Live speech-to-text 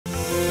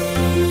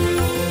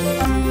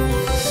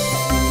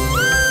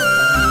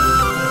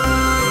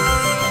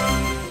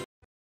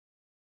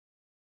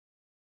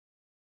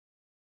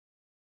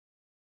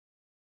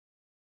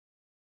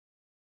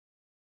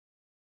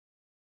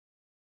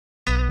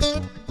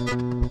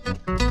বিন্দাস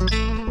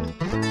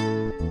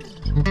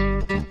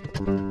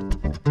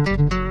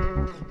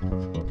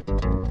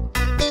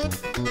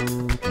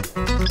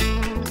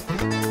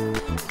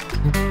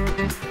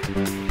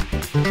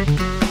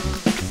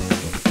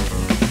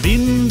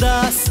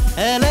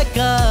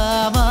এলাকা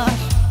আমাৰ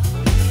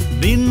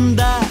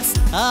বিন্দাস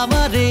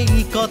আমাৰ এই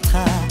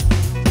কথা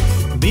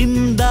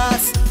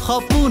বিন্দাস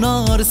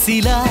সপোনৰ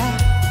চিলা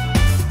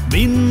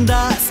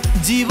বিন্দাস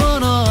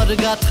জীৱনৰ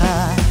গাথা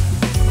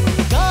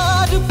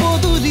গাৰ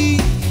পদূলি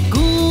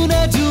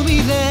কোনে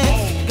জুমিলে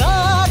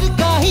গাৰ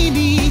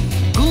কাহিনী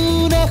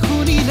কোনে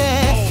শুনিলে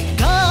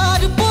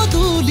গাৰ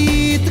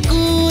পদূলিত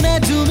কোনে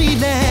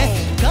জুমিলে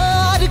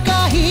গাৰ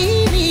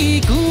কাহিনী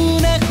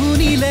কোনে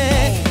শুনিলে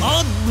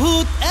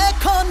অদ্ভুত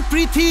এখন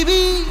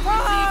পৃথিৱী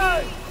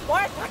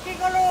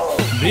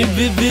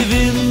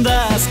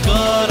বিন্দাস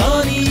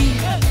কৰনি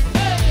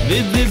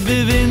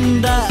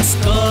বিন্দাস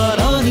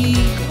কৰনি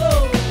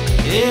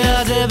এয়া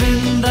যে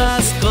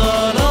বিন্দাস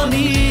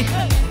কৰনি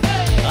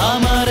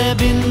আমাৰে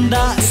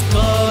বিন্দাস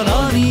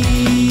কৰনি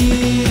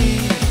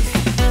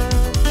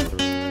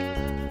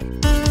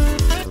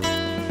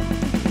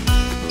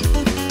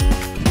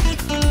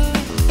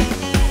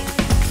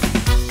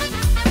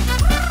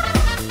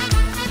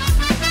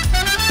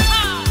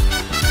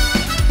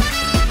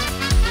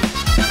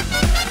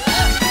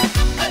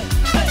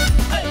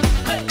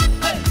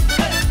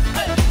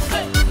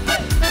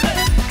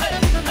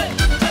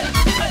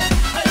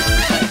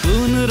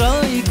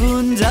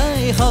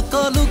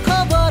সকলো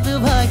খবৰ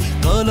ভাই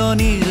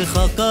কলনীৰ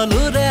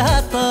সকলোৰে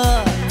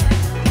হাতত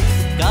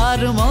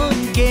কাৰ মন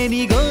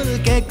কেনি গ'ল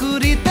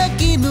কেঁকুৰিতে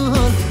কিনো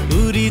হ'ল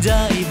উৰি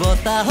যায়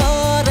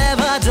বতাহৰে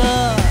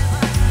ভাজত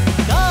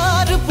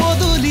কাৰ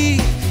পদূলি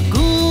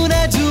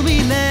কোনে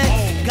জুমিলে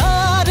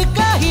কাৰ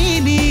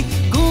কাহিনী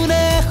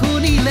কোনে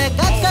শুনিলে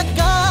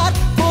কাৰ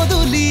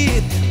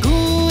পদূলিত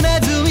কোনে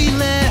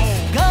জুমিলে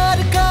কাৰ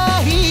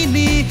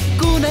কাহিনী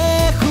কোনে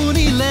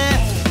শুনিলে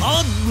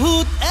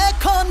অদ্ভুত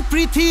এখন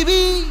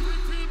পৃথিৱী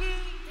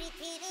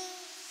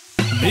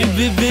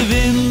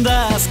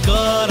বিন্দাস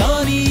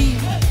কৰনি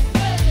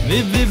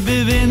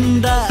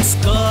বিন্দাস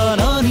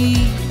কৰনি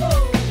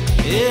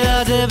এয়া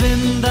যে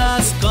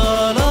বিন্দাস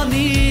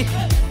কৰনি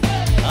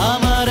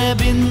আমাৰে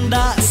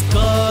বিন্দাস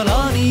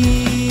কৰনি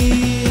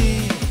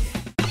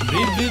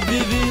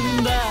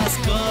বিন্দাস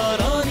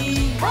কৰনি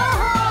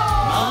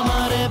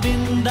আমাৰে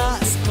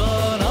বিন্দাস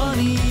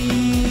কৰনি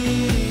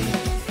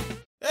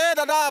এ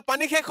দাদা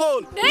পানী শেষ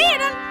হ'ল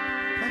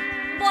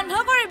বন্ধ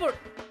কৰিবোৰ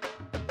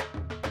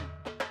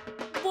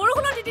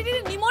বৰষুণত তিতি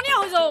নিমনিয়া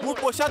হৈ যাব মোৰ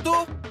পইচাটো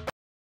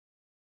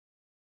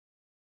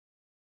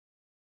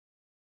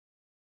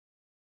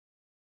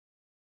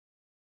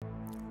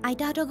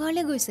আইতাহঁতৰ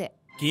ঘৰলৈ গৈছে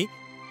কি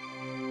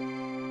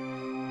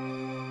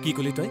কি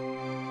কলি তই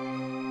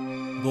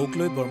বৌক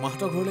লৈ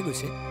বৰমাহঁতৰ ঘৰলৈ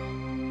গৈছে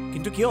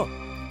কিন্তু কিয়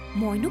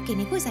মইনো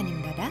কেনেকৈ জানিম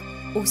দাদা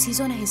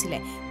অচিজন আহিছিলে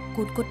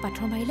ক'ত ক'ত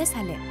পাথৰ মাৰিলে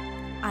চালে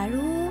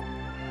আৰু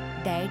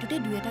ডায়েৰীটোতে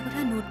দুই এটা কথা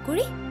নোট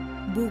কৰি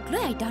বৌক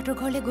লৈ আইতাহঁতৰ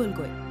ঘৰলৈ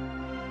গ'লগৈ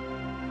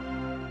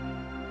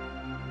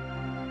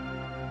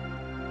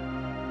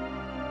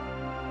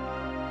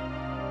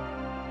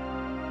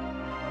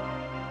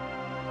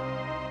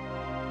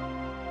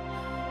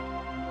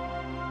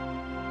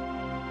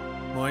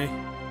মই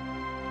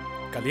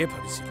কালিয়ে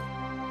ভাবিছিলোঁ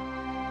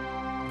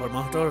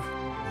বৰমাহঁতৰ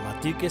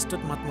মাটিৰ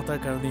কেছটোত মাত মতাৰ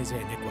কাৰণেই যে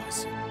এনেকুৱা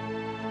হৈছে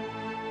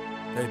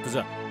এই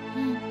পূজা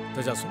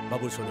তই যাচোন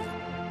বাবুৰ ওচৰলৈ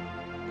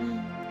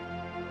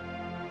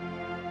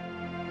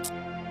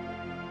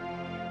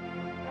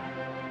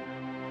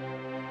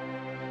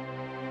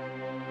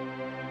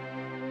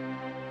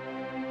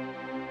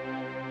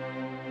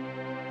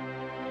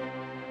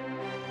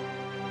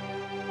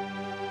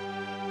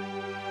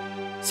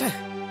যা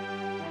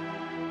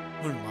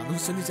মোৰ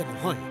মানুহজনী যে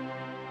নহয়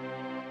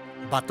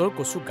বাটৰ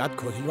কচু গাত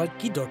ঘঁহি লোৱাৰ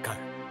কি দৰকাৰ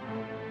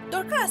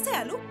দৰকাৰ আছে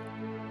আলু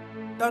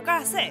দৰকাৰ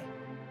আছে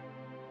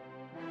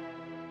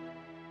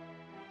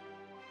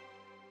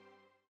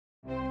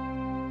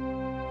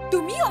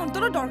তুমি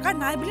অন্তত দৰকাৰ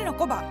নাই বুলি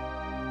নকবা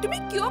তুমি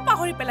কিয়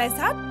পাহৰি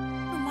পেলাইছা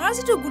তোমাৰ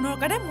যিটো গুণৰ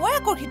কাৰণে মই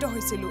আকৰ্ষিত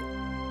হৈছিলো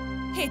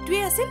সেইটোৱে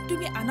আছিল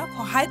তুমি আনক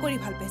সহায় কৰি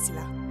ভাল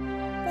পাইছিলা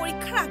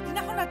পৰীক্ষাৰ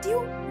আগদিনাখন ৰাতিও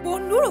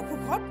বন্ধুৰ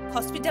অসুখত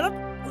হস্পিটেলত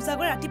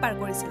উজাগৰ ৰাতি পাৰ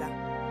কৰিছিলা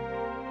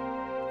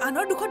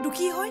আনৰ দুখত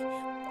দুখী হয়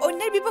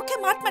অন্যৰ বিপক্ষে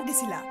মাত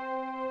মাতিছিলা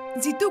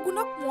যিটো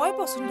গুণক মই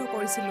পছন্দ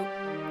কৰিছিলো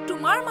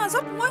তোমাৰ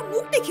মাজত মই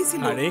মুখ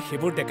দেখিছিলো আৰে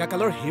সেইবোৰ ডেকা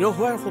কালৰ হিৰো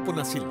হোৱাৰ সপোন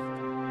আছিল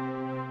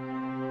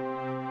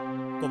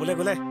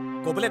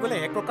কবলে গলে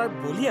এক প্ৰকাৰ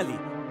বলিয়ালি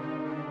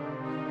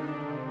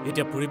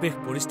এতিয়া পৰিবেশ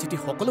পৰিস্থিতি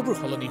সকলোবোৰ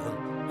সলনি হ'ল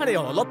আৰে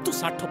অলপতো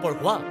স্বাৰ্থপৰ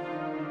হোৱা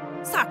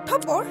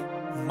স্বাৰ্থপৰ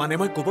মানে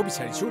মই ক'ব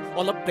বিচাৰিছো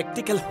অলপ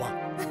প্ৰেক্টিকেল হোৱা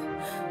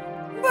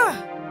বাহ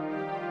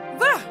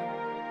বাহ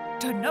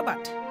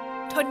ধন্যবাদ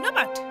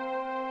ধন্যবাদ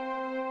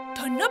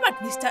ধন্যবাদ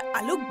মিষ্টাৰ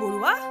আলোক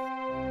বৰুৱা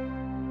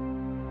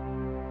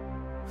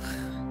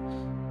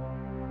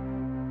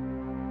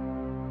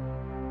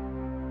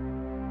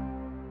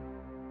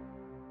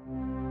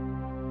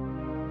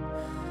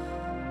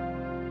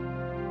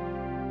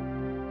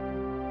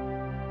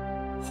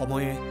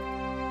সময়ে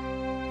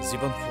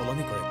জীৱন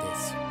সলনি কৰে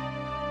তেজ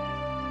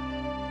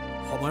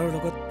সময়ৰ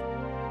লগত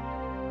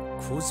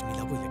খোজ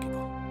মিলাবই লাগিব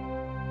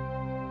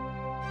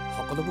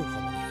সকলোবোৰ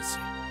সলনি হৈছে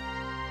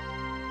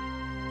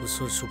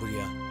ওচৰ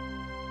চুবুৰীয়া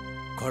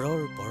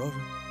ঘৰৰ পৰৰ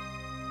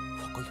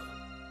সকলো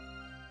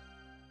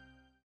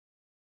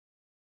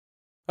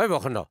ঐ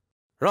বসন্ত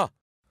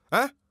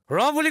ৰ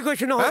বুলি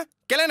কৈছো নহয়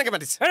কেলে এনেকে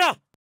মাতিছে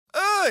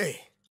ঐ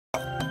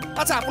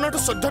আচ্ছা আপোনাৰতো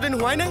 14 দিন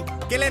হোৱাই নাই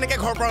কেলে এনেকে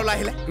ঘৰৰ পৰা ওলাই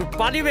আহিলে তোৰ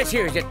পানী বেছি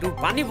হৈছে তোৰ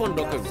পানী বন্ধ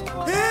কৰিব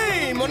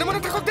মনে মনে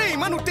থাকক দেই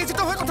ইমান উত্তেজিত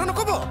হৈ কথা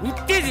নকব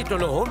উত্তেজিত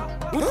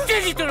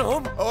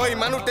নহম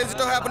ইমান উত্তেজিত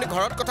হৈ আপুনি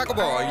ঘৰত কথা কব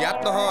ইয়াত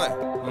নহয়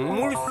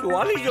মোৰ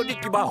ছোৱালী যদি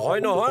কিবা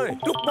হয় নহয়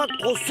তোক মই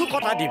কচু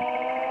কথা দিম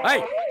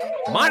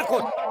মাৰ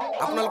ক'ত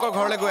আপোনালোকৰ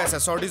ঘৰলৈ গৈ আছে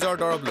চৰ্দি জ্বৰ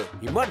দৰৱ লৈ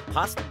ইমান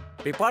ফাষ্ট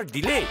পেপাৰ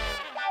দিলেই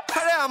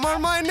আৰে আমাৰ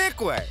মা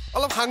এনেকুৱাই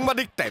অলপ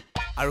সাংবাদিক টাইপ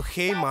আৰু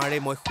সেই মাৰে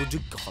মই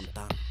সুযোগ্য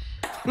সন্তান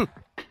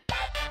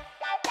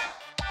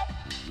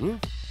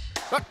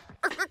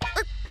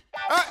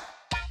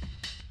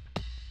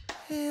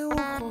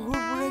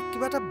শহুৰবোৰে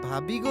কিবা এটা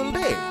ভাবি গ'ল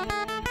দেই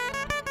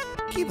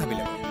কি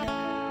ভাবিলে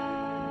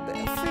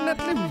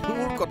ডেফিনেটলি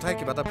মোৰ কথাই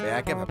কিবা এটা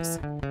বেয়াকে ভাবিছে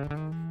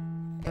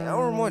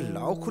এওঁৰ মই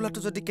লাও খোলাটো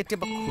যদি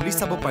কেতিয়াবা খুলি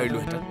চাব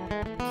পাৰিলোহেঁতেন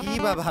কি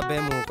বা ভাবে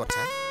মোৰ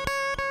কথা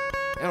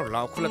এওঁৰ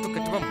লাও খোলাটো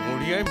কেতিয়াবা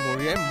মৰিয়াই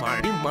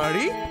মাৰি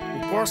মাৰি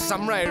ওপৰৰ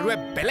চামৰা এৰুৱাই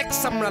বেলেগ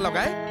চামৰা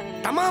লগাই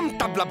তামাম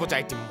তাবলা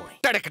বজাই দিম মই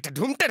তেৰেকেটে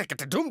ধুম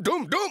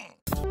ধুম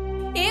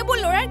এইবোৰ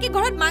ল'ৰাৰ কি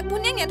ঘৰত মাক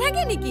ভনীয়েক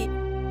নাথাকে নেকি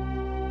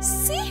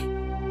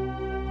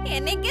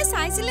এনেকে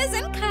চাইছিলে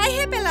যেন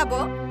খাইহে পেলাব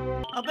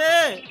আবে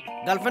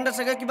গাৰ্লফ্ৰেণ্ডে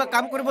চাগে কিবা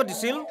কাম কৰিব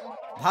দিছিল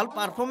ভাল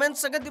পাৰফৰ্মেন্স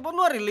চাগে দিব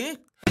নোৱাৰিলি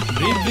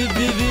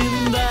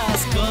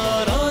Bindas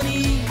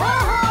koroni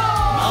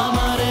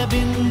amare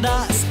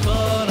bindas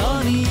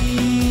koroni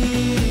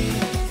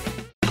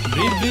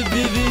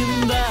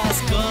bindas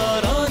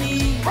koroni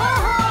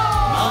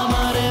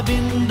amare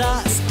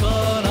bindas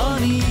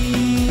koroni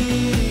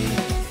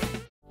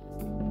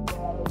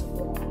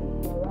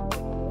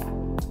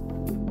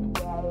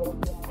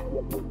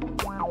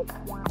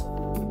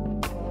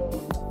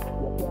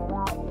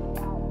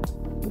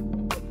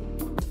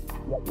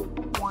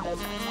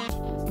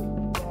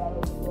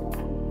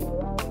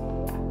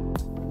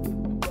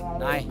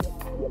নাই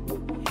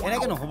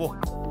এনেকে নহ'ব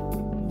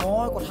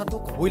মই কথাটো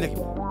ক'বই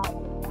লাগিব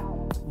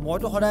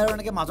মইতো সদায় আৰু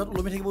এনেকে মাজত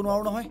ওলমি থাকিব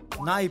নোৱাৰো নহয়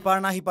না ইপাৰ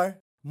না সিপাৰ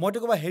মইতো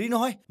ক'বা হেৰি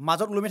নহয়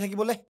মাজত ওলমি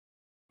থাকিবলৈ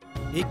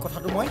এই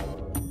কথাটো মই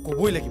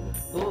ক'বই লাগিব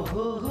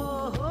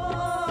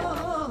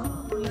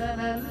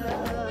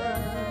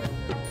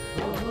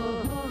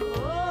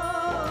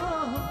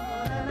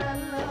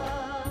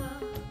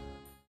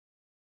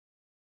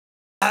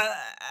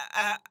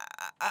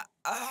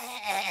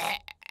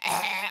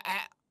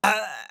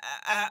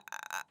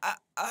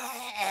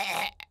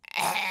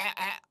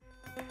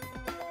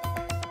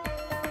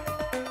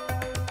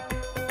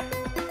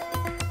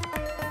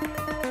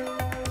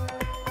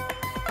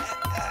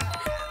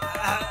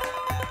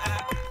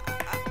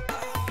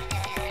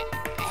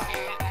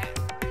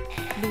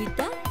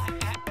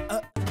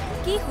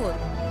কি হ'ল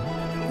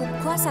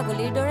কুকুৰা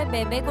ছাগলীৰ দৰে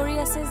বেবে কৰি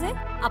আছে যে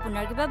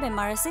আপোনাৰ কিবা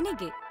বেমাৰ আছে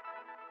নেকি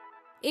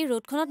এই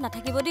ৰোডখনত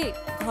নাথাকিব দেই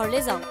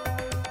ঘৰলৈ যাওঁ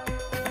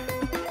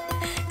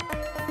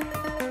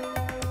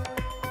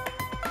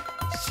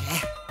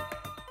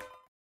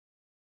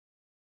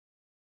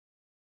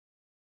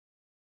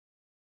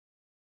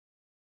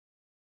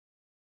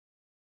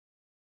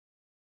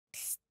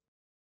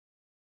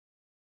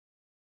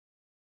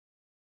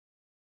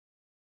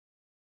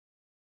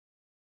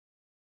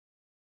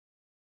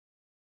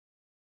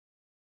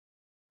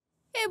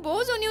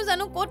বৌজনীও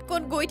জানো ক'ত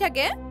ক'ত গৈ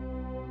থাকে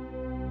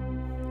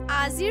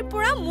আজিৰ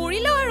পৰা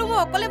মৰিলেও আৰু মই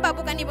অকলে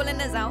বাবুক আনিবলৈ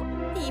নাযাওঁ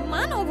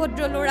ইমান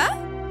অভদ্ৰ ল'ৰা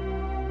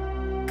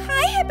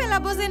খাইহে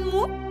পেলাব যেন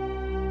মোক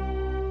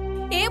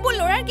এইবোৰ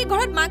ল'ৰাৰ কি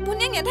ঘৰত মাক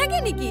ভনীয়েক নাথাকে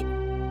নেকি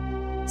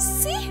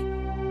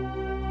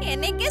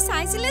এনেকে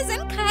চাইছিলে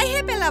যেন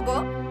খাইহে পেলাব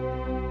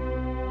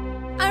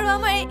আৰু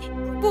আমাৰ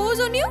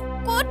বৌজনীও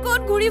ক'ত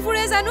ক'ত ঘূৰি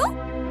ফুৰে জানো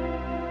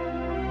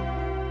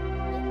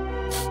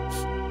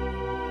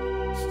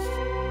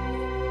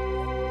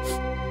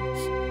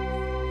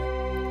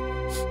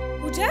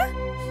পূজা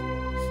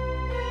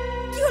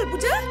কি হল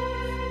পূজা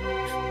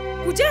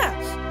পূজা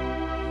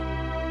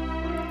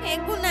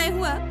একো নাই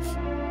হোৱা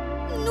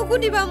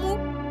নুকুদিবা মোক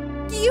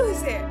কি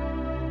হৈছে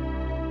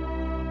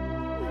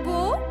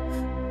বৌ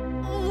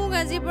মোক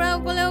আজিৰ পৰা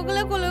অকলে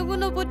অকলে কলৈকো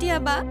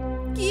নপঠিয়াবা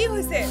কি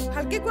হৈছে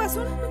ভালকে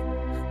কোৱাচোন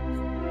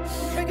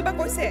কিবা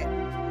কৈছে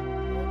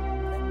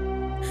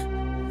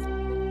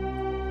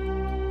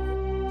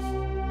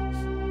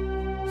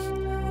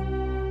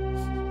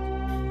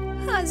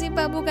আজি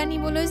বাবুক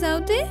আনিবলৈ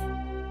যাওঁতে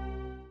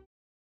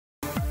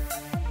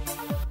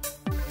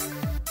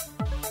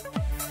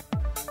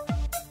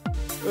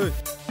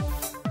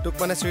তোক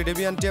মানে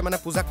শ্ৰীদেৱী আন্টিয়ে মানে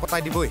পূজাক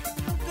পতাই দিবই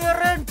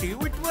ওয়াৰেণ্টি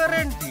উইথ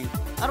ওয়াৰেণ্টি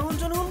আৰু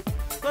শুনচোন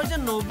তই যে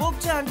নবক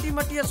যে আন্টি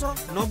মাতি আছ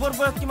নবৰ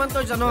বয়স কিমান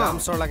তই জানো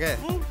আমচৰ লাগে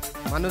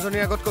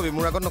মানুহজনীৰ আগত কবি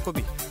মোৰ আগত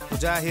নকবি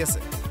পূজা আহি আছে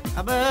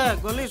আবে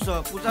গলিছ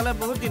পূজালে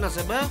বহুত দিন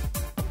আছে বে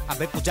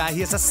আবে পূজা আহি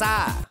আছে চা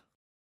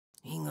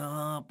হিঙা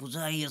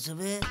পূজা আহি আছে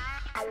বে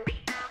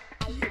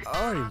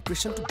আর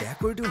ইমপ্রেশনটো বেয়া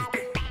কৰি দিও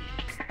নেকি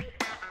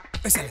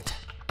এসালেঞ্জা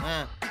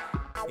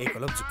এই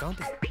কলপ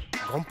জুকাওঁতে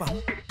গম পাম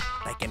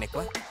তাই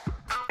কেনেকুৱা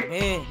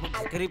বে মোক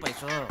ভেকেৰি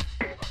পাইছ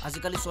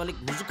আজিকালি ছোৱালীক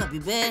নুজুকাবি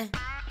বে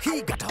সি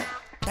গাঠাও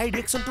তাই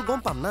ৰিয়েকশ্যনটো গম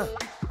পাম না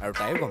আৰু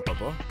তাইও গম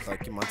পাব তই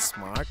কিমান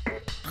স্মাৰ্ট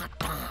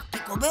কি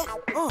কবে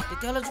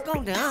তেতিয়াহ'লে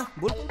জুকাওঁ দে হা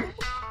বল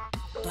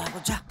তই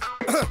আগত যা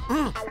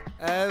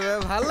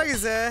ভাল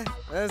লাগিছে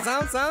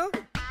যাওঁ যাওঁ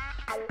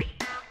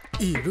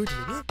ই ৰৈ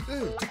দিলে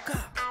জুকা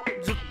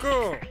জুকো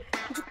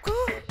জুকো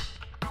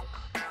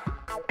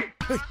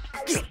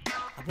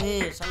আবে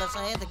চালা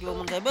চাহে থাকিব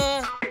মন যায় বে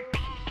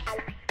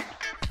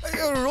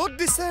ৰ'দ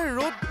দিছে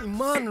ৰ'দ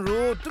ইমান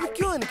ৰ'দ তুমি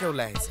কিয় এনেকৈ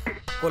ওলাই আহিছা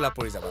ক'লা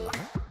পৰি যাবা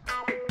নহয়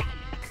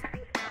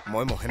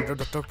মই মহেন্দ্ৰ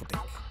দত্তৰ পুতেক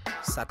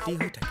ছাতি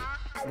হৈ থাকিম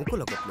মোকো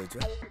লগত লৈ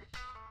যোৱা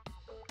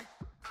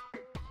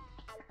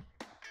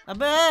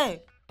আবে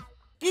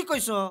কি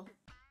কৈছ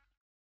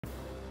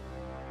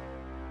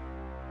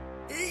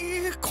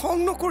খং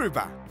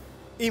নকৰিবা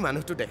এই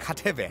মানুহটো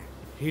দেখাতহে বেয়া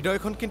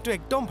হৃদয়খন কিন্তু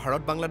একদম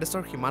ভাৰত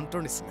বাংলাদেশৰ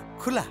সীমান্তৰ নিচিনা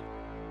খোলা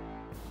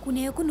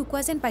কোনে একো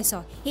নোকোৱা যেন পাইছ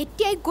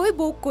এতিয়াই গৈ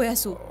বৌক কৈ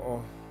আছো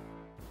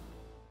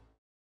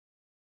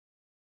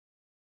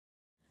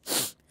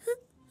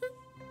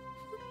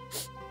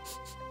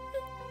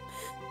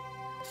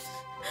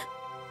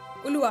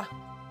ওলোৱা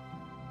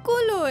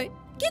কলৈ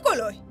কি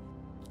কলৈ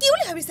কি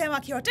বুলি ভাবিছে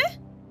আমাক সিহঁতে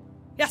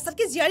ৰাস্তাত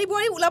কি জীয়াৰী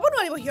বোৱাৰী ওলাব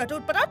নোৱাৰিব সিহঁতৰ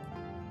উৎপাতত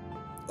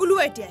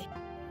ওলোৱা এতিয়াই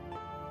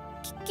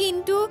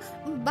কিন্তু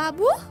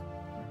বাবু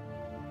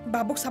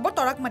বাবুক চাব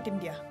তৰাক মাতিম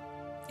দিয়া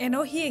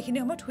এনেও সি এইখিনি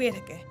সময়ত শুয়ে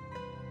থাকে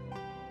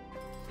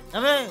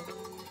আবে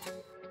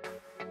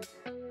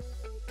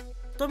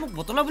তই মোক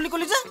বতলা বুলি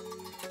ক'লি যে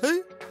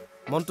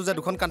মনটো যে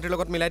দুখন কাণ্ট্ৰিৰ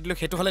লগত মিলাই দিলো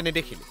সেইটো হ'লে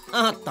নেদেখিলি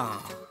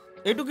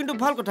এইটো কিন্তু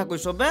ভাল কথা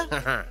কৈছ বে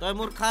তই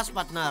মোৰ খাস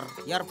পাৰ্টনাৰ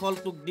ইয়াৰ ফল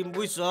তোক দিম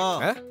বুইছ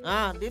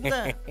দিম দে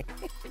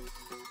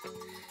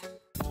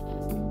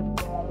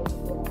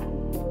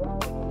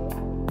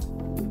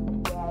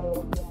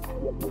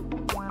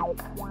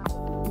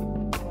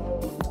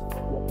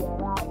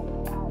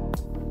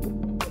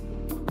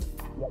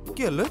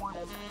কি হ'ল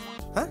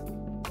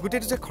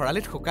গোটেইটো যে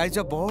খৰালিত শুকাই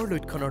যোৱা বৰ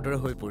লক্ষণৰ দৰে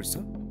হৈ পৰিছ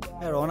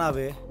ৰনা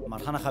বে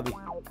মাথা নাখাবি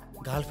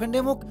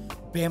গাৰ্লফ্ৰেণ্ডে মোক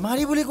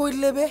বেমাৰী বুলি কৈ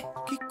দিলে বে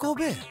কি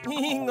কবে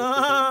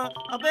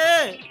আবে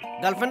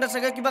গাৰ্লফ্ৰেণ্ডে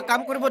চাগে কিবা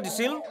কাম কৰিব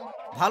দিছিল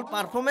ভাল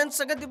পাৰফৰ্মেন্স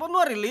চাগে দিব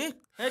নোৱাৰিলি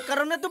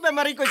সেইকাৰণেতো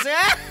বেমাৰী কৈছে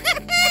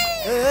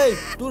এই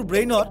তোৰ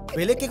ব্ৰেইনত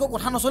বেলেগ একো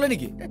কথা নচলে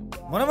নেকি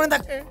মনে মনে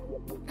থাক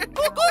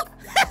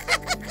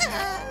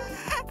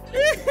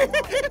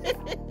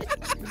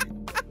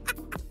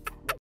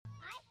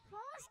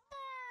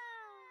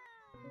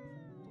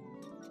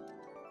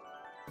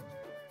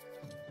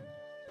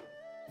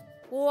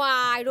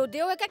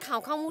ৰ'দেও একে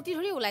খাওঁ খাওঁ মূৰ্তি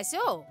ধৰি ওলাইছে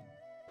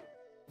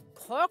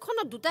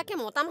ঘৰখনত দুটাকে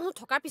মতা মানুহ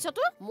থকাৰ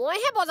পিছতো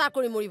মইহে বজাৰ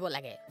কৰি মৰিব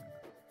লাগে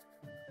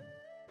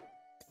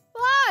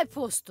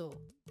ফোচটো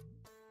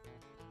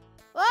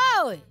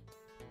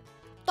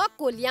তই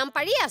কলিয়াম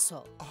পাৰি আছ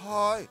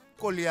হয়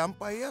কলিয়াম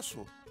পাৰি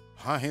আছো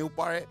হাঁহেও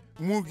পাৰে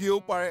মুৰ্গীও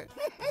পাৰে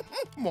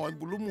মই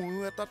বোলো ময়ো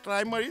এটা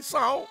ট্ৰাই মাৰি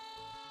চাওঁ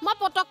মই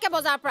পটককে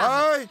বজাৰ পৰা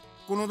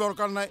কোনো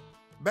দৰকাৰ নাই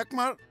বেক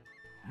মাৰ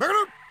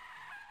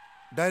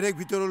ডাইৰেক্ট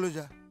ভিতৰলৈ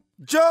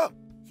যা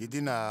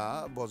সিদিনা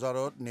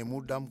বজাৰত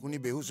নেমুৰ দাম শুনি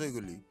বেহুচ হৈ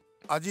গলি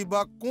আজি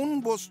বা কোন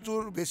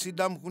বস্তুৰ বেছি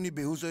দাম শুনি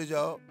বেহুচ হৈ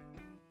যাও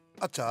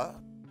আচ্ছা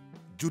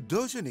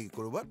যুদ্ধ হৈছে নেকি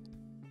কৰবাত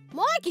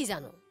মই কি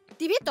জানো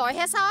টিভি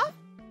তইহে চাও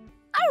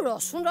আৰু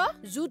ৰচোন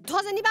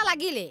যুদ্ধ যেনিবা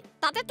লাগিলে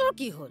তাতে তোৰ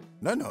কি হ'ল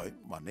নহয়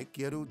মানে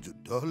কি আৰু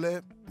যুদ্ধ হলে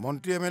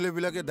মন্ত্ৰী এমএলএ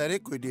বিলাকে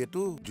ডাইৰেক্ট কৈ দিয়ে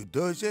তো যুদ্ধ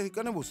হৈছে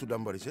সেইকাৰণে বস্তু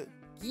দাম বাঢ়িছে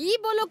কি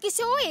বলো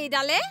কিছে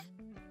এইডালে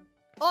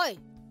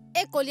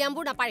এই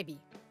কলিয়ামবোৰ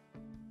নাপাৰিবি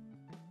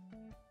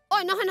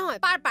নহয়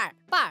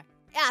পাৰ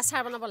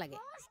আচাৰ বনাব লাগে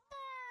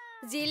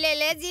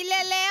জিলেলে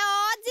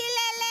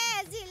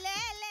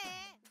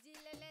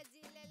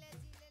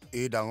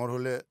এই ডাঙৰ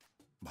হলে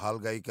ভাল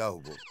গায়িকা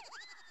হ'ব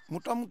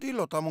মোটামুটি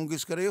লতা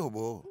মংগেশকাৰে হ'ব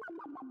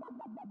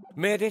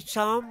मेरे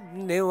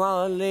सामने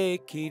वाले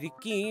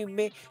खिड़की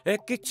में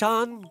एक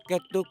चांद का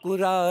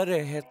टुकड़ा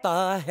रहता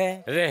है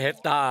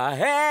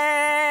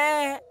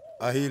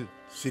আহিল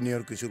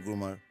সিনিয়ৰ কিশোৰ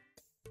কুমাৰ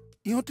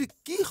ইহঁতে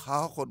কি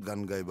সাহসত গান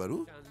গায় বাৰু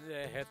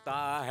रहता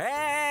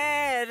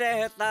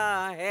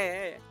है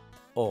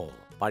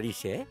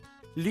পাৰিছে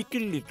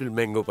লিটল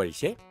মেংগো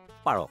পাৰিছে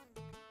পাৰক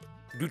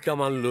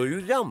দুটামান লৈও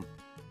যাম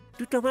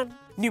দুটামান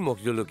নিমখ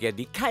জলকীয়া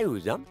দি খাইও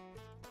যাম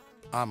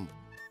আম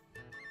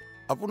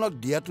আপোনাক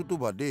দিয়াটোতো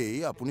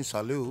বাদেই আপুনি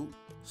চালেও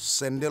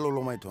চেণ্ডেল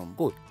ওলমাই থম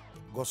ক'ত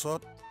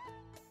গছত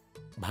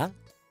ভাল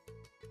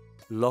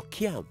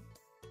লক্ষীয়াম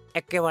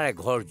একেবাৰে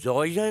ঘৰ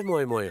জয়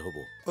মই হ'ব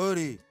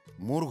অৰি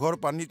মোৰ ঘৰ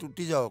পানীত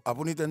উটি যাওক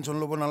আপুনি টেনশ্যন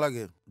ল'ব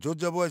নালাগে য'ত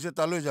যাব আহিছে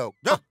তালৈ যাওক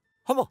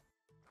হ'ব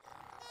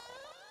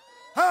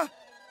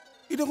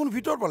ই দেখোন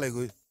ভিতৰ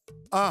পালেগৈ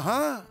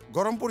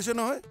গৰম পৰিছে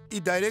নহয় ই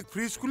ডাইৰেক্ট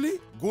ফ্ৰিজ খুলি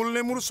গোল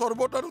নেমুৰ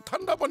চৰ্বত আৰু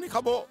ঠাণ্ডা পানী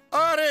খাব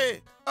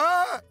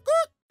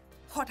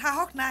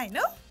হঠাহক নাই ন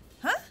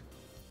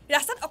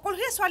ৰাস্তাত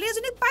অকলশৰীয়া ছোৱালী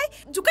এজনীক পাই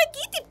জোকাই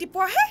কি টিপটি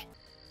পোৱাহে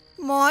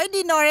মই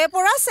দিনৰে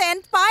পৰা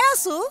সেন্ট পাই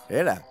আছো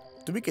এৰা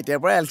তুমি কেতিয়াৰ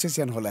পৰা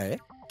এলচিচিয়ান হলা হে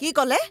কি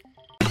কলে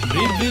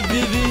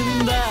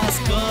Bindas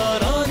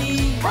koroni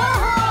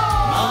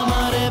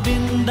Amare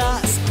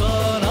bindas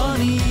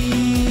koroni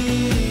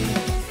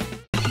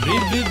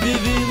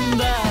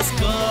Bindas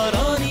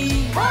koroni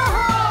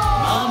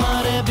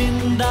Amare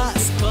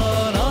bindas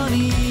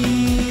koroni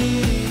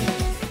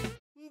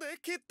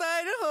দেখি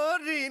তাইৰ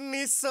হৰি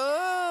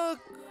নিচক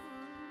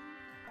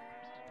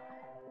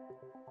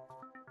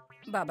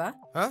বাবা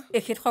হা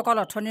এখেতসকল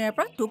অথনিৰে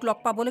পৰা তোক লগ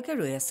পাবলৈকে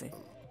ৰৈ আছে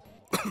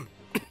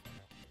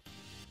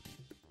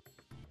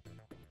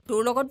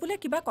তোৰ লগত বোলে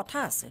কিবা কথা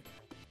আছে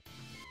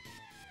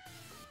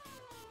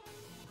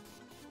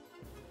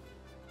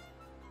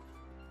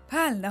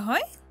ভাল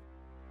নহয়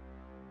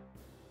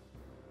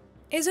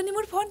এজনী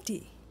মোৰ ভণ্টি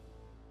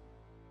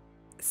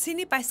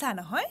চিনি পাইছা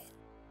নহয়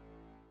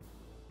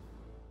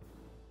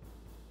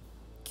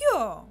কিয়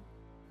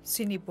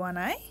চিনি পোৱা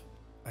নাই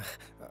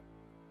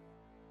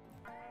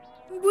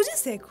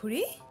বুজিছে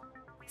খুৰী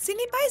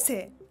চিনি পাইছে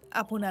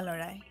আপোনাৰ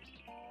ল'ৰাই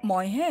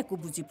মইহে একো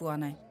বুজি পোৱা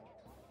নাই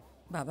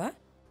বাবা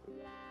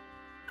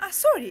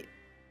আচৰিত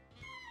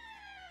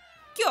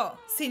কিয়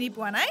চিনি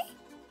পোৱা নাই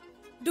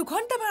 2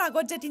 ঘণ্টামান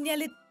আগত যে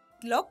তিনিআলিত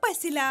লগ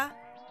পাইছিলা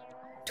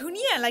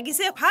ধুনীয়া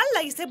লাগিছে ভাল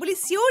লাগিছে বুলি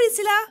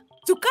চিঞৰিছিলা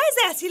জুকাই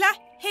যে আছিলা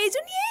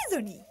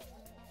সেইজনী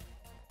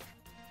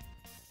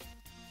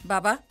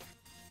বাবা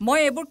মই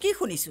এইবোৰ কি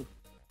শুনিছো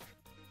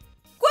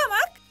কোৱা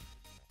মাক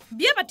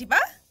বিয়া পাতিবা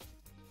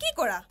কি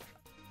কৰা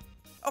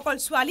অকল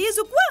ছোৱালীয়ে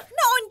জুকোৱা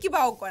না অইন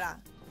কিবাও কৰা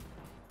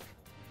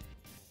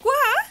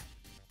কোৱা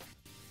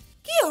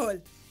কি হ'ল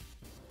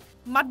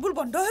মাতবুল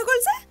বন্ধ হৈ গ'ল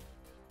যে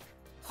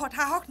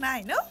হঠাহক নাই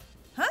ন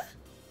হা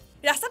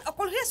ৰাস্তাত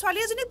অকলশৰীয়া ছোৱালী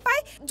এজনীক পাই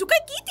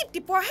জুকাই কি টিপটি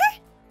পোৱা হে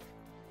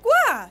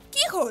কোৱা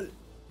কি হ'ল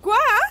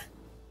কোৱা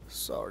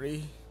সৰি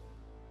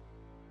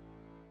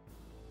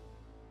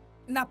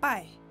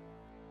নাপায়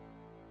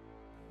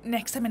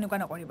নেক্সট টাইম এনেকুৱা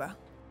নকৰিবা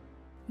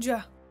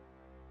যোৱা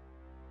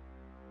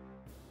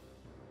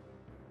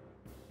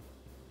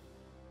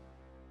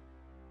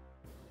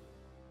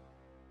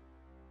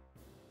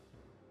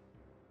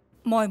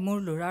মই মোৰ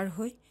ল'ৰাৰ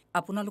হৈ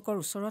আপোনালোকৰ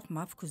ওচৰত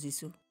মাফ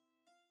খুজিছো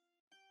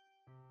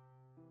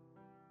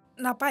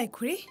নাপায়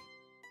খুৰী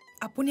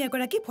আপুনি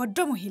এগৰাকী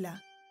ভদ্ৰ মহিলা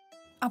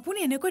আপুনি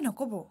এনেকৈ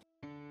নকব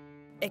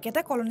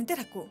একেটা কলনীতে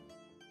থাকো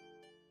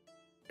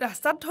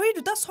ৰাস্তাত ধৰি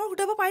 2টা চৰ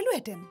উঠাব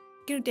পাৰিলোহেঁতেন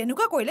কিন্তু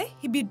তেনেকুৱা কৰিলে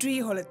সি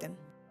বিদ্ৰোহী হ'লহেঁতেন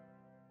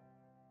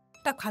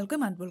তাক ভালকৈ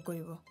মাতবোল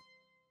কৰিব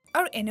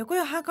আৰু এনেকৈ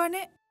অহাৰ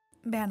কাৰণে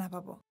বেয়া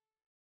নাপাব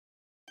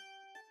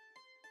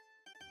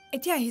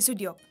এতিয়া আহিছো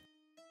দিয়ক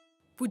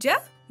পূজা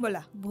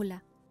বলা বোলা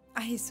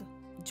আহিছো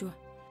যোৱা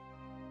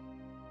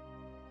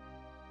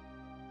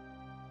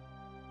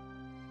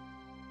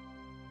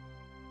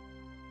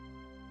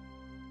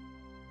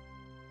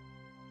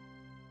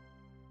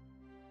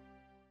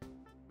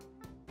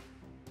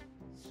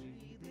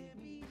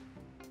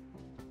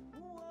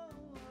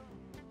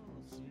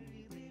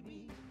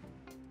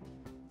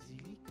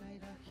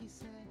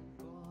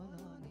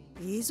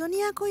এইজনী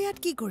আকৌ ইয়াত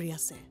কি কৰি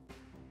আছে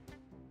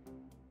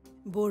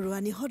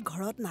বৰুৱানীহঁত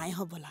ঘৰত নাই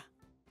হবলা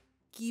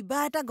কিবা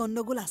এটা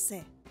গণ্ডগোল আছে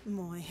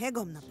মইহে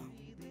গম নাপাওঁ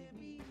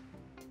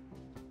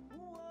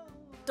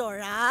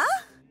তৰা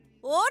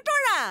ও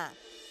তৰা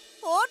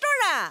ও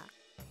তৰা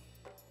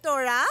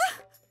তৰা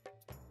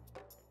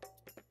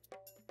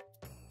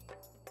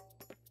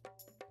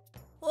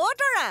ও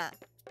তৰা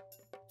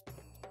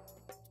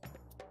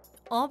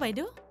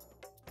বাইদেউ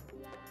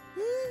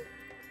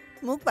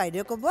মোক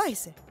বাইদেউ ক'ব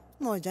আহিছে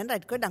মই যেন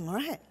তাইতকৈ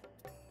ডাঙৰহে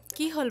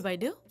কি হ'ল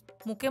বাইদেউ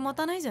মোকে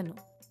মতা নাই জানো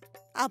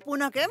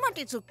আপোনাকে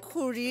মাতিছো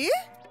খুৰী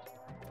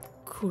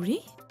খুৰী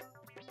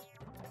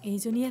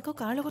এইজনী আকৌ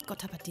কাৰ লগত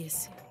কথা পাতি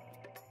আছে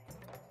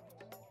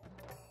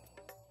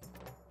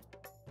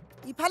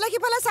ইফালে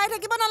সিফালে চাই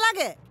থাকিব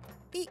নালাগে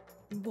ই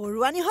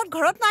বৰুৱানীহঁত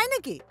ঘৰত নাই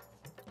নেকি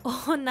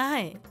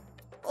নাই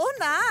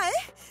নাই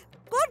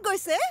ক'ত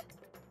গৈছে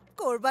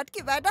কৰবাত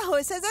কিবা এটা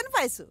হৈছে যেন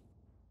পাইছো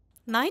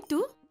নাইতো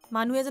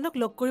মানুহ এজনক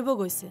লগ কৰিব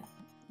গৈছে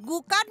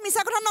গুকাত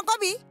মিছা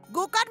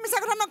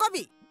কথা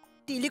নকবি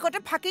তিলিকতে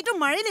ফাঁকিটো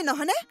মাৰিলি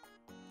নহনে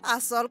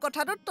আচল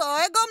কথাটো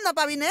তই গম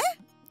নাপাবি নে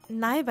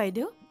নাই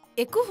বাইদেউ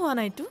একো হোৱা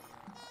নাইতো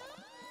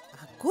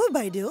আকৌ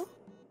বাইদেউ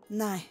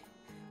নাই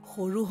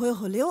সৰু হৈ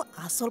হলেও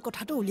আচল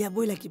কথাটো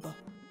উলিয়াবই লাগিব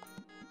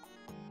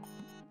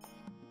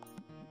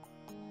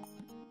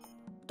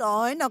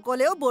তই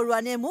নকলেও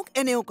বৰুৱানীয়ে মোক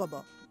এনেও কব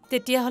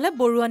তেতিয়াহ'লে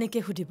বৰুৱানীকে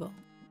সুধিব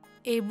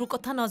এইবোৰ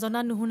কথা নজনা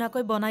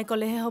নুশুনাকৈ বনাই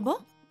কলেহে হ'ব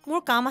মোৰ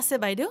কাম আছে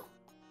বাইদেউ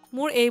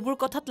মোৰ এইবোৰ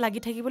কথাত লাগি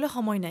থাকিবলৈ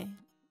সময় নাই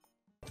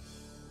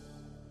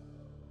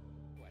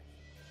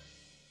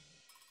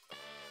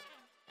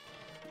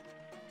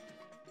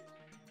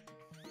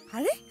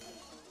আৰে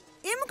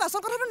এই মোক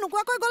আচল কথাটো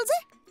নোকোৱাকৈ গ'ল যে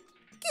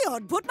কি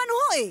অদ্ভুত মানুহ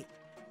হয়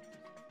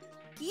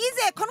কি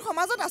যে এখন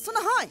সমাজত আছো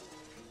নহয়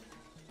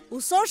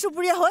ওচৰ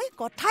চুবুৰীয়া হৈ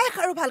কথাই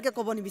আৰু ভালকে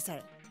ক'ব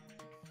নিবিচাৰে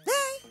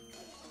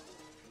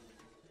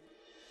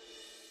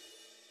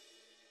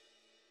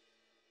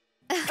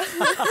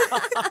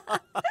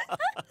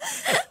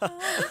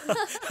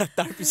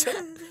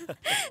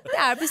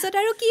তাৰপিছত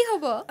আৰু কি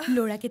হ'ব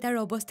ল'ৰাকেইটাৰ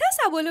অৱস্থা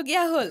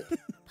চাবলগীয়া হ'ল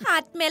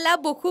হাত মেলা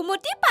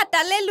বসুমতী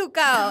পাতালে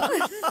লুকাও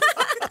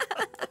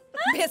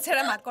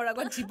বেচেৰা মাকৰ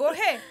আগত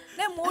জীৱহে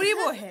নে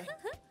মৰিবহে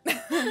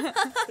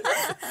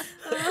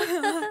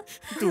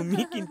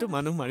তুমি কিন্তু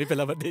মানুহ মাৰি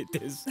পেলাবা দেই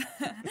তেজ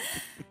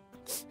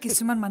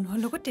কিছুমান মানুহৰ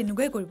লগত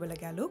তেনেকুৱাই কৰিব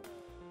লাগে আলোক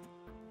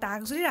তাক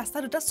যদি ৰাস্তা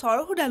দুটা চৰ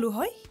সুদালো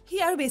হয় সি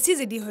আৰু বেছি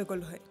জেদি হৈ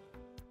গ'ল হয়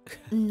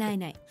নাই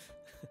নাই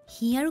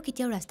সি আৰু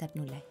কেতিয়াও ৰাস্তাত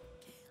নোলায়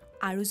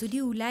আৰু যদি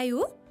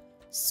ওলায়ো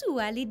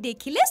ছোৱালী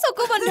দেখিলে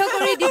চকু বন্ধ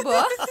কৰি দিব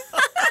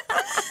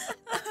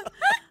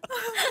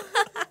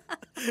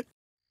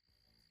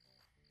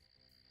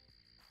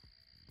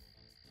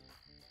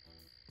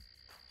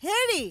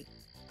হেৰি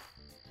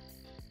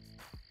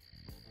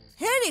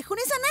হেৰি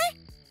শুনিছানে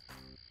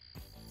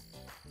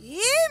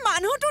এই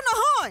মানুহটো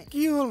নহয়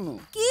কি হ'লনো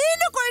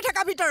কিনো কৰি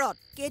থাকা ভিতৰত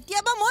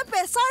কেতিয়াবা মই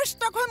প্ৰেছাৰ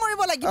ষ্টক হৈ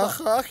মৰিব লাগিব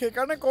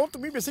সেইকাৰণে কওঁ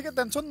তুমি বেছিকৈ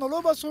টেনশ্যন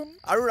নল'বাচোন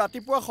আৰু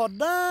ৰাতিপুৱা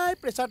সদায়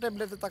প্ৰেছাৰ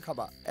টেবলেট এটা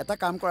খাবা এটা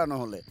কাম কৰা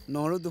নহ'লে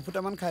নহৰু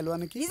দুফুটামান খাই লোৱা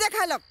নেকি নিজে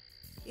খাই লওক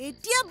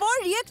এতিয়া বৰ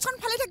ৰিয়েকশ্যন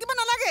ফালি থাকিব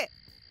নালাগে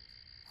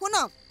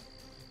শুনক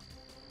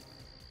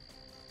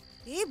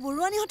এই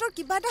বুঢ়ানীহঁতৰ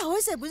কিবা এটা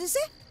হৈছে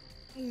বুজিছে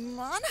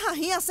ইমান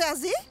হাঁহি আছে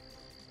আজি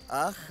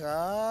আহা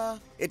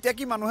এতিয়া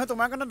কি মানুহে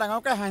তোমাৰ কাৰণে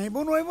ডাঙৰকৈ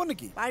হাঁহিবও নোৱাৰিব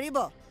নেকি পাৰিব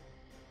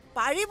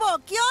পাৰিব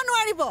কিয়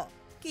নোৱাৰিব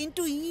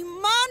কিন্তু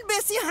ইমান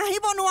বেছি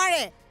হাঁহিব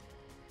নোৱাৰে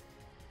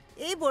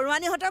এই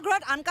বৰুৱানীহঁতৰ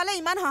ঘৰত আনকালে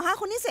ইমান হাঁহা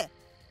শুনিছে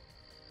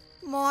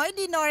মই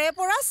দিনৰে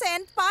পৰা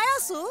চেণ্ট পাই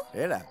আছো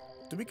এৰা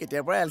তুমি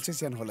কেতিয়াৰ পৰা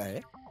এলচিচিয়ান হ'লাহে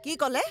কি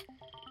ক'লে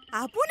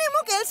আপুনি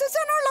মোক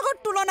এলচিচিয়ানৰ লগত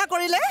তুলনা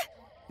কৰিলে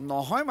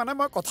নহয় মানে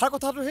মই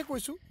কথাটোহে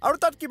কৈছোঁ আৰু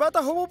তাত কিবা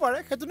এটা হ'ব পাৰে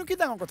সেইটোনো কি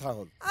ডাঙৰ কথা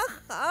হ'ল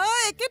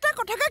একেটা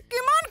কথাকে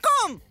কিমান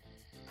কম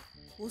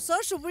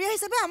ওচৰ চুবুৰীয়া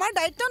হিচাপে আমাৰ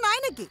দায়িত্ব নাই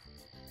নেকি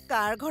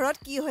কাৰ ঘৰত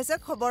কি হৈছে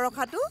খবৰ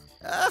ৰখাটো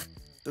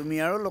তুমি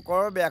আৰু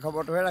লোকৰ বেয়া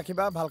খবৰটোহে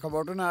ৰাখিবা ভাল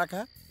খবৰটো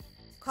নাৰাখা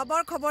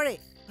খবৰ খবৰেই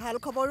ভাল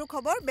খবৰো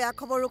খবৰ বেয়া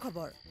খবৰো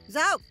খবৰ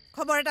যাওক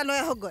খবৰ এটা লৈ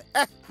আহকগৈ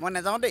মই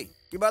নাযাওঁ দেই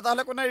কিবা এটা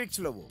হ'লে কোনে ৰিক্স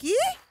ল'ব কি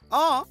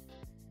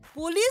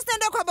পুলিচ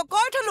নেদেখাব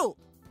কৈ থলো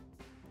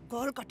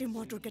গল কাটি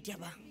মই তোৰ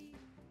কেতিয়াবা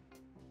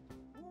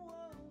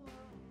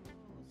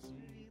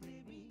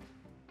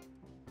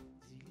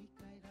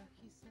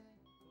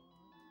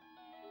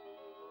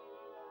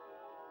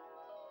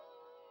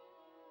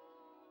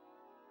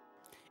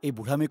এই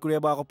বুঢ়া মেকুৰীয়ে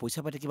বা আকৌ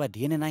পইচা পাতি কিবা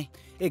দিয়ে নে নাই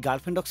এই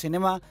গাৰ্লফ্ৰেণ্ডক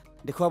চিনেমা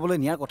দেখুৱাবলৈ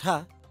নিয়াৰ কথা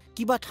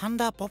কিবা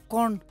ঠাণ্ডা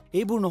পপকৰ্ণ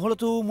এইবোৰ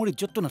নহ'লেতো মোৰ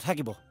ইজ্জতটো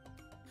নাথাকিব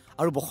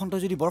আৰু বসন্ত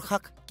যদি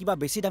বৰষাক কিবা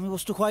বেছি দামী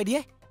বস্তু খুৱাই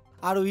দিয়ে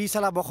আৰু ই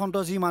চালা বসন্ত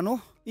যি মানুহ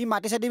ই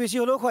মাটি চাটি বেছি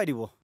হ'লেও খুৱাই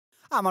দিব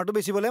আমাৰতো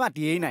বেচিবলৈ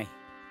মাটিয়েই নাই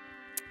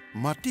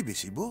মাটি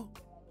বেচিব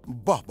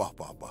বাহ বাহ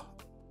বাহ বাহ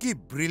কি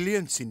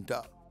ব্ৰিলিয়েণ্ট চিন্তা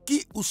কি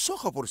উচ্চ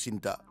খাপৰ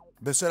চিন্তা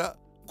বেচেৰা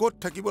ক'ত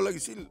থাকিব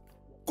লাগিছিল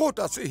ক'ত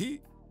আছে সি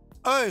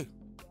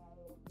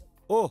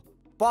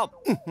পপ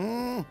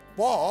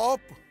পপ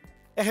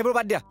সেইবোৰ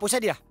বাদ দিয়া পইচা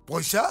দিয়া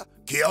পইচা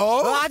কিয়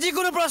আজি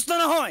কোনো প্ৰশ্ন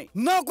নহয়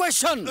নো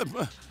কুৱেশ্যন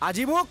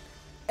আজি মোক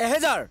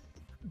 1000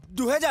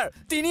 2000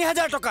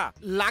 3000 টকা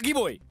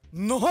লাগিবই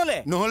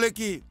নহলে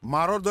কি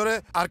মাৰৰ দৰে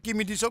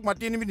আৰ্কিমিডিছক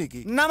মাতি আনিবি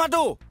নেকি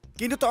নামাতো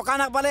কিন্তু টকা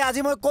নাপালে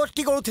আজি মই ক'ত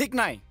কি কৰোঁ ঠিক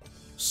নাই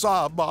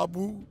চাহ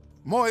বাবু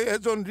মই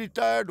এজন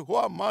ৰিটায়াৰ্ড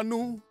হোৱা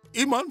মানুহ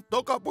ইমান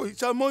টকা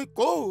পইচা মই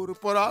ক'ৰ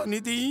পৰা আনি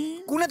দিম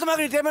কোনে তোমাক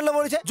ৰিটায়াৰমেণ্ট ল'ব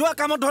দিছে যোৱা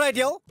কামত ধৰাই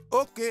দিয়ক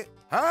অ'কে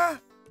হা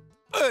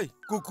এই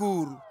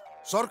কুকুৰ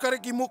চৰকাৰে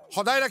কি মোক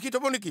সদায় ৰাখি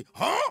থব নেকি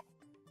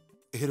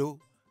হেৰ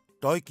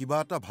তই কিবা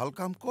এটা ভাল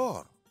কাম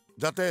কৰ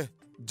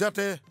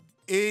যাতে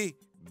এই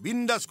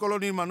বিন্দাস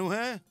কলনীৰ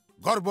মানুহে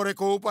গৰ্বৰে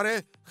ক'ব পাৰে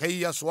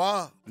সেয়া চোৱা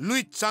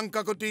লুইত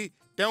চাংকাকতি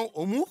তেওঁ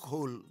অমুক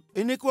হ'ল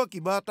এনেকুৱা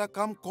কিবা এটা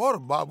কাম কৰ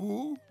বাবু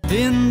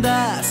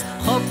বিন্দাস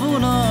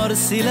সপোনৰ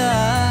চিলা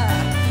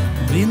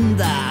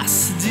বিন্দাস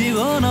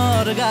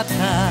জীৱনৰ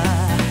গাথা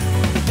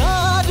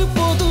গাৰ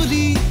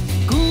পদূলি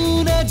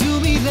কোনে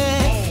জুমিলে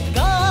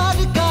গাৰ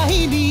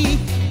কাহিনী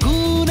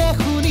কোনে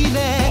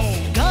শুনিলে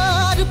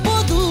গাৰ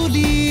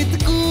পদূলিত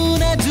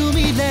কোনে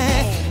জুমিলে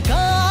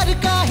গাৰ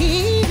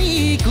কাহিনী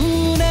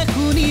কোনে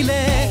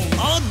শুনিলে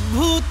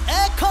অদ্ভুত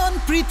এখন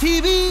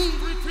পৃথিৱী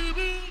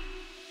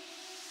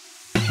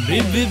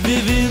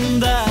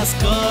বিন্দাস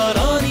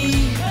কৰণী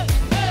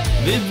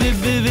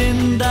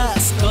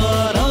বিন্দাস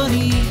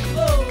কৰণী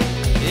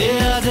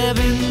এয়া যে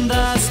বিন্দাস